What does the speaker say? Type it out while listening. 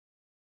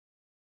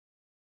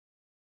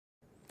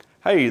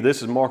Hey,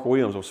 this is Mark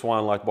Williams of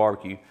Swine Life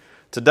Barbecue.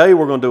 Today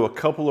we're going to do a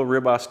couple of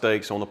ribeye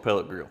steaks on the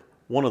pellet grill.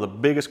 One of the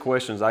biggest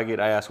questions I get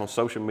asked on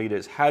social media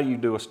is how do you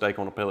do a steak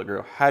on a pellet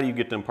grill? How do you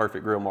get them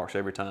perfect grill marks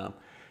every time?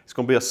 It's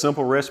going to be a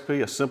simple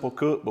recipe, a simple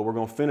cook, but we're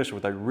going to finish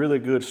with a really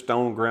good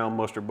stone ground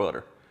mustard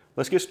butter.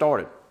 Let's get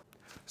started.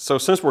 So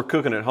since we're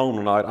cooking at home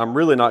tonight, I'm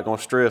really not going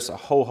to stress a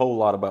whole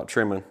lot about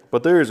trimming,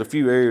 but there is a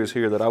few areas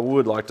here that I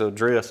would like to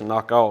address and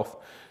knock off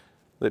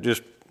that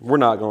just we're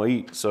not going to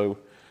eat. So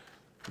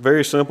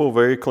very simple,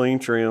 very clean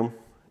trim.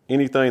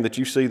 Anything that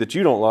you see that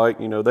you don't like,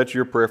 that's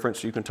your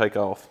preference, you can take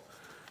off.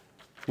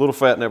 A little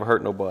fat never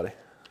hurt nobody.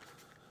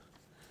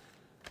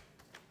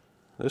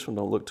 This one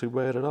don't look too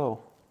bad at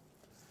all.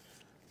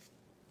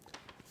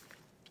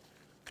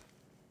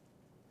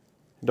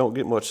 Don't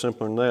get much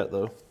simpler than that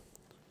though.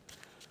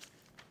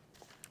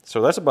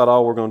 So that's about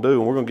all we're going to do,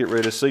 and we're going to get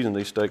ready to season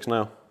these steaks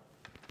now.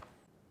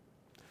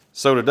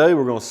 So today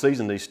we're going to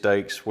season these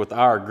steaks with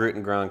our grit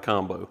and grind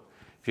combo.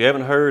 If you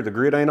haven't heard, the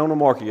grit ain't on the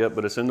market yet,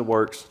 but it's in the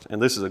works,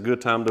 and this is a good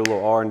time to do a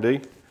little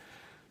R&D.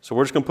 So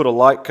we're just going to put a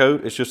light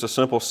coat. It's just a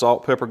simple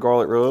salt, pepper,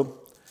 garlic rub.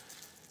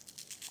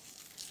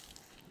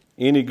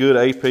 Any good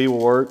AP will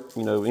work,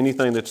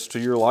 anything that's to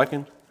your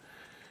liking.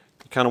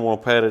 You kind of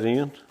want to pat it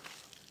in.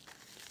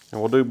 And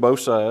we'll do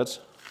both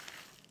sides.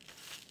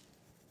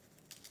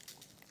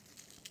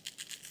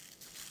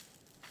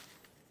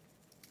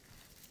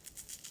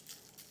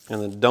 And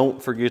then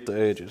don't forget the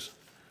edges.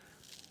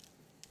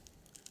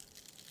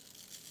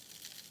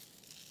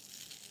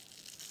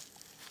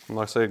 And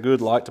like I say, a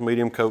good light to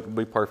medium coat would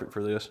be perfect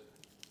for this.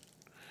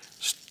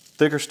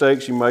 Thicker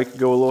steaks you make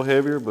go a little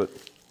heavier, but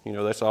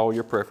that's all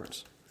your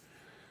preference.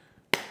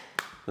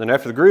 Then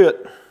after the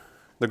grit,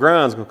 the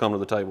grind's gonna come to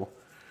the table.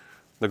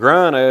 The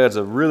grind adds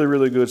a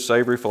really good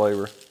savory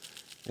flavor,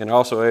 and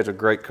also adds a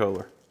great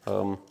color.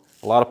 A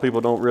lot of people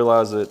don't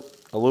realize that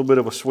a little bit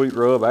of a sweet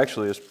rub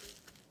actually is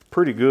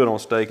pretty good on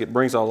steak. It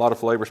brings out a lot of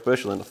flavor,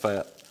 especially in the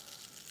fat.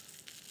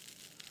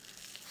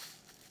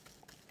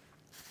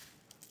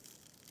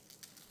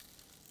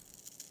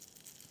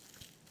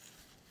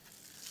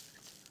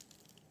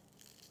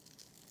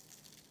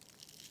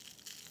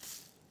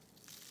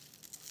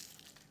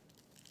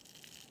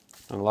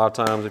 And a lot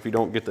of times if you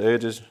don't get the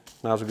edges,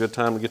 now's a good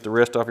time to get the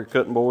rest off your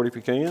cutting board if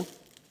you can.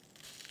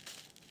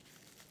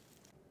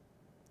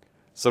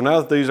 So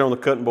now that these are on the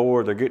cutting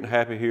board, they're getting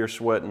happy here,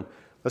 sweating.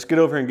 Let's get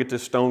over here and get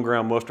this stone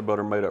ground mustard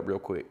butter made up real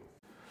quick.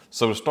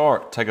 So to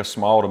start, take a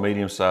small to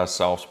medium sized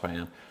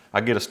saucepan. I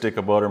get a stick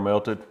of butter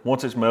melted.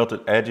 Once it's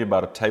melted, add you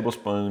about a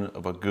tablespoon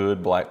of a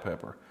good black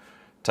pepper.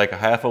 Take a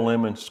half a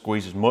lemon,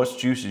 squeeze as much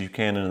juice as you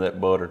can into that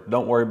butter.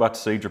 Don't worry about the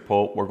seeds or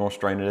pulp, we're gonna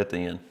strain it at the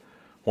end.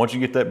 Once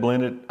you get that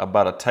blended,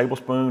 about a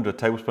tablespoon to a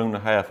tablespoon and a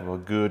half of a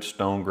good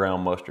stone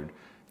ground mustard.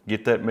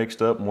 Get that mixed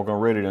up and we're gonna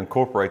ready to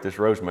incorporate this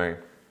rosemary.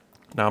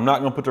 Now I'm not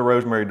gonna put the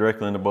rosemary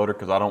directly in the butter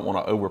because I don't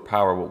wanna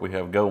overpower what we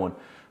have going.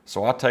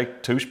 So I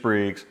take 2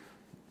 sprigs,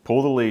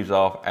 pull the leaves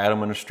off, add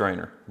them in a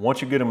strainer.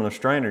 Once you get them in a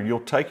strainer, you'll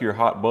take your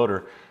hot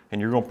butter and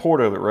you're gonna pour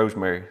it over that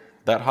rosemary.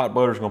 That hot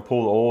butter is gonna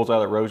pull the oils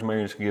out of that rosemary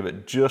and it's gonna give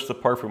it just the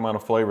perfect amount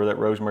of flavor of that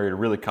rosemary to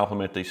really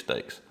complement these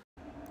steaks.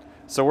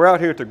 So we're out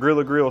here at the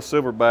Grilla Grills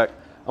Silverbac.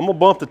 I'm gonna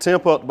bump the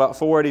temp up to about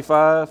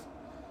 485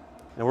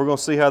 and we're gonna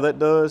see how that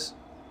does.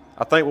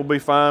 I think we'll be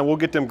fine. We'll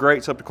get them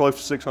grates up to close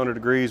to 600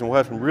 degrees and we'll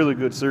have some really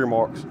good sear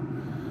marks.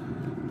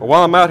 But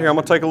while I'm out here, I'm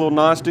gonna take a little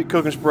non-stick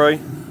cooking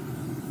spray.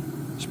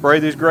 Spray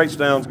these grates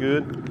down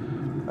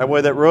good. That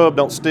way that rub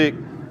don't stick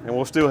and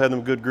we'll still have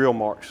them good grill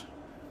marks.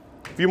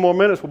 A few more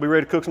minutes, we'll be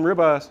ready to cook some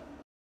ribeyes.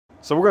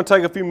 So we're gonna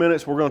take a few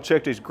minutes, we're gonna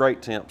check these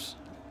grate temps.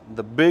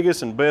 The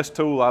biggest and best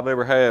tool I've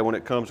ever had when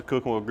it comes to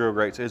cooking with grill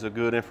grates is a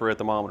good infrared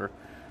thermometer.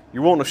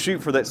 You're wanting to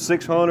shoot for that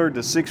 600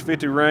 to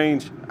 650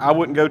 range. I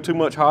wouldn't go too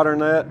much hotter than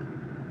that.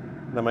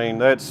 I mean,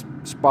 that's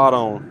spot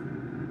on.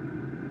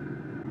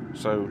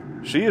 So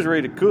she is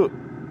ready to cook.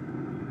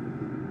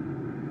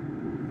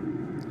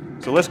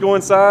 So let's go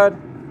inside.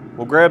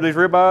 We'll grab these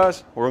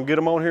ribeyes. We're gonna get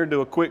them on here,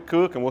 do a quick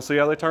cook, and we'll see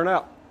how they turn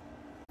out.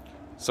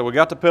 So we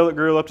got the pellet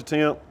grill up to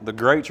temp. The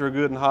grates are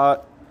good and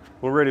hot.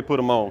 We're ready to put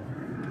them on.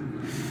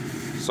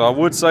 So I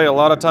would say a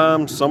lot of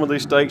times, some of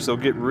these steaks, they'll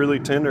get really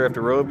tender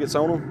after rub gets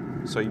on them.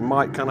 So you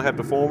might kind of have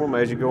to form them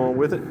as you go on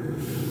with it.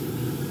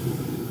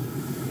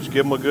 Just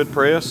give them a good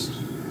press.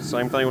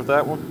 Same thing with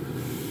that one.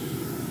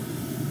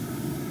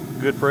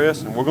 Good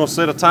press, and we're gonna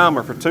set a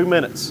timer for 2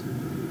 minutes.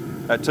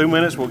 At 2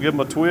 minutes, we'll give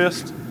them a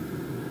twist,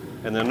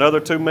 and then another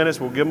 2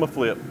 minutes, we'll give them a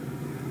flip.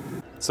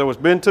 So it's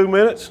been 2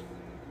 minutes.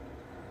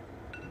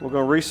 We're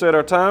gonna reset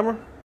our timer,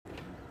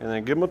 and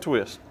then give them a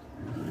twist.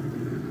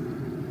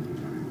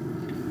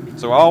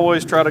 So I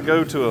always try to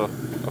go to a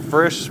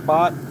fresh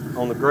spot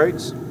on the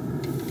grates.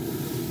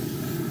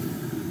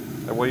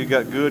 That way you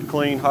got good,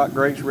 clean, hot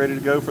grates ready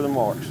to go for the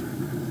marks.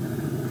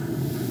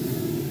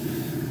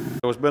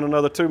 So it's been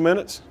another 2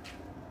 minutes.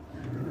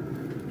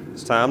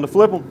 It's time to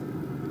flip them.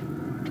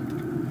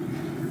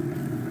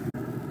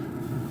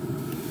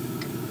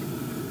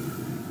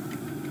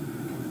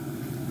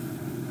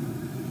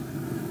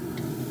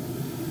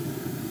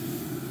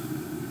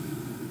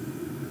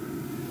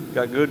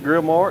 Got good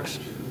grill marks.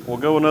 We'll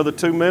go another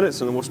 2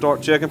 minutes and then we'll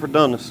start checking for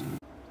doneness.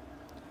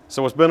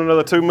 So it's been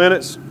another 2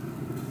 minutes.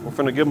 We're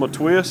finna give them a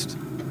twist.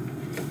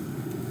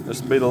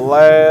 This will be the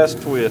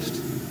last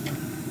twist.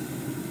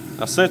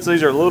 Now since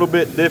these are a little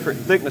bit different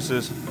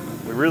thicknesses,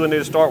 we really need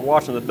to start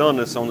watching the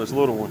doneness on this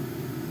little one.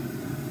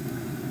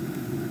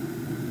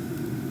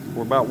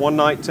 We're about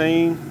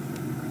 119.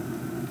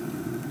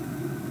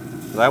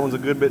 That one's a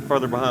good bit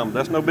further behind, but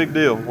that's no big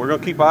deal. We're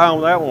gonna keep an eye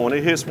on that one. When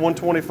it hits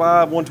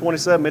 125,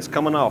 127, it's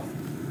coming off.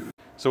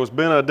 So it's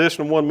been an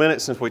additional 1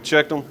 minute since we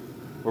checked them.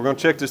 We're gonna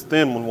check this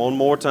thin one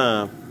more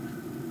time.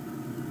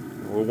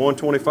 We're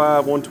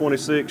 125,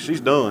 126,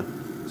 she's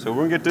done. So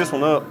we're gonna get this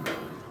one up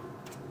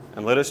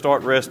and let it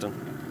start resting.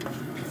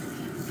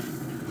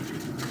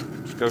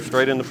 Just go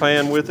straight in the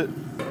pan with it.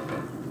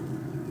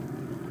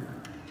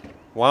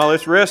 While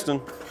it's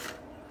resting,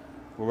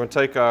 we're gonna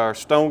take our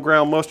stone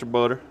ground mustard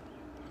butter,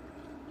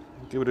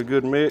 give it a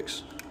good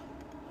mix,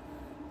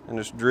 and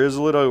just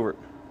drizzle it over it.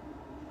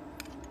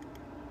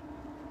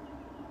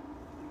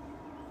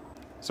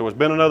 So it's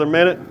been another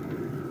minute.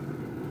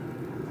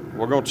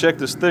 We're gonna check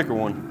this thicker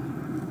one.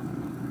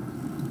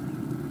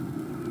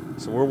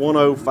 So we're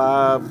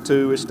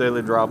 105.2, it's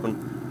steadily dropping.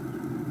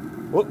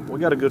 Whoop, we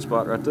got a good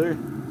spot right there.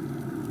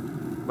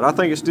 But I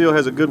think it still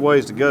has a good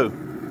ways to go.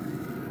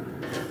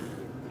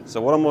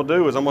 So what I'm gonna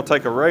do is I'm gonna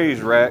take a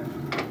raised rack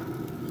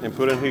and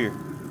put in here.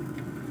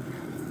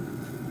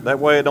 That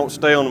way it don't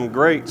stay on them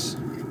grates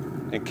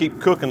and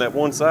keep cooking that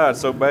one side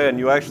so bad and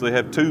you actually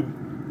have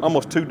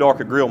almost two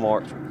darker grill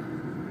marks.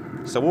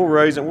 So we'll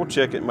raise it, we'll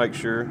check it and make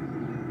sure.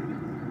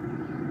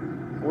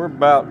 We're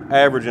about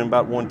averaging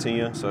about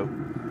 110, so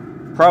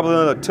probably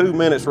another 2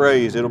 minutes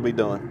raised, it'll be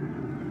done.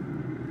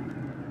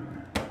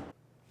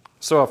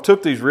 So I've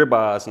took these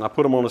ribeyes and I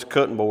put them on this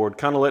cutting board,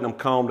 kind of letting them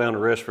calm down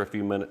and rest for a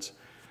few minutes.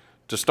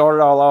 To start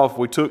it all off,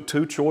 we took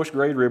 2 choice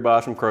grade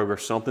ribeyes from Kroger,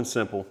 something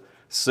simple.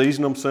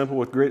 Seasoned them simple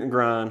with grit and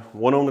grind.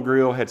 One on the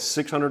grill, had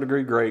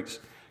 600-degree grates.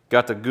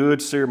 Got the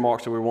good sear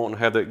marks that we want to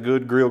have that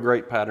good grill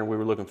grate pattern we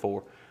were looking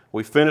for.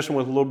 We finished them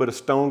with a little bit of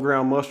stone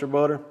ground mustard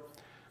butter.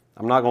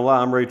 I'm not gonna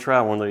lie, I'm ready to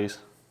try one of these.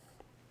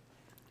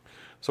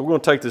 So we're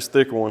gonna take this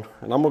thicker one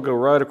and I'm gonna go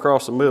right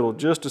across the middle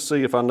just to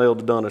see if I nailed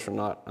the doneness or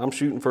not. I'm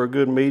shooting for a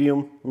good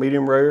medium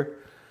rare.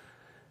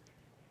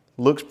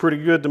 Looks pretty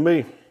good to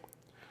me.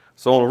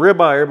 So on a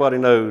ribeye, everybody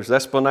knows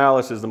that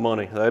spinalis is the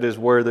money. That is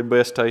where the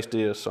best taste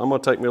is. So I'm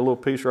gonna take me a little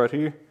piece right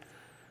here.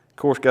 Of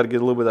course, gotta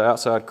get a little bit of the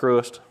outside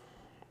crust.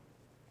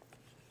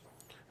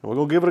 And we're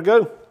gonna give it a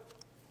go.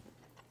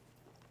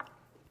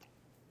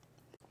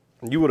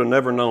 You would have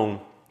never known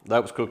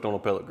that was cooked on a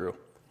pellet grill.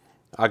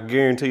 I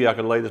guarantee you I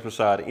could lay this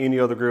beside any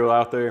other grill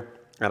out there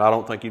and I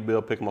don't think you'd be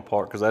able to pick them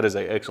apart because that is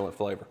an excellent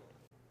flavor.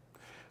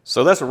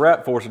 So that's a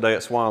wrap for us today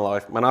at Swine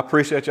Life. Man, I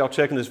appreciate y'all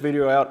checking this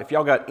video out. If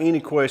y'all got any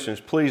questions,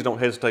 please don't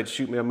hesitate to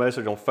shoot me a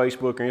message on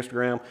Facebook or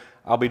Instagram.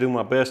 I'll be doing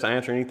my best to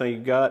answer anything you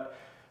got.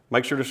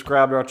 Make sure to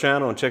subscribe to our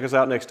channel and check us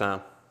out next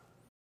time.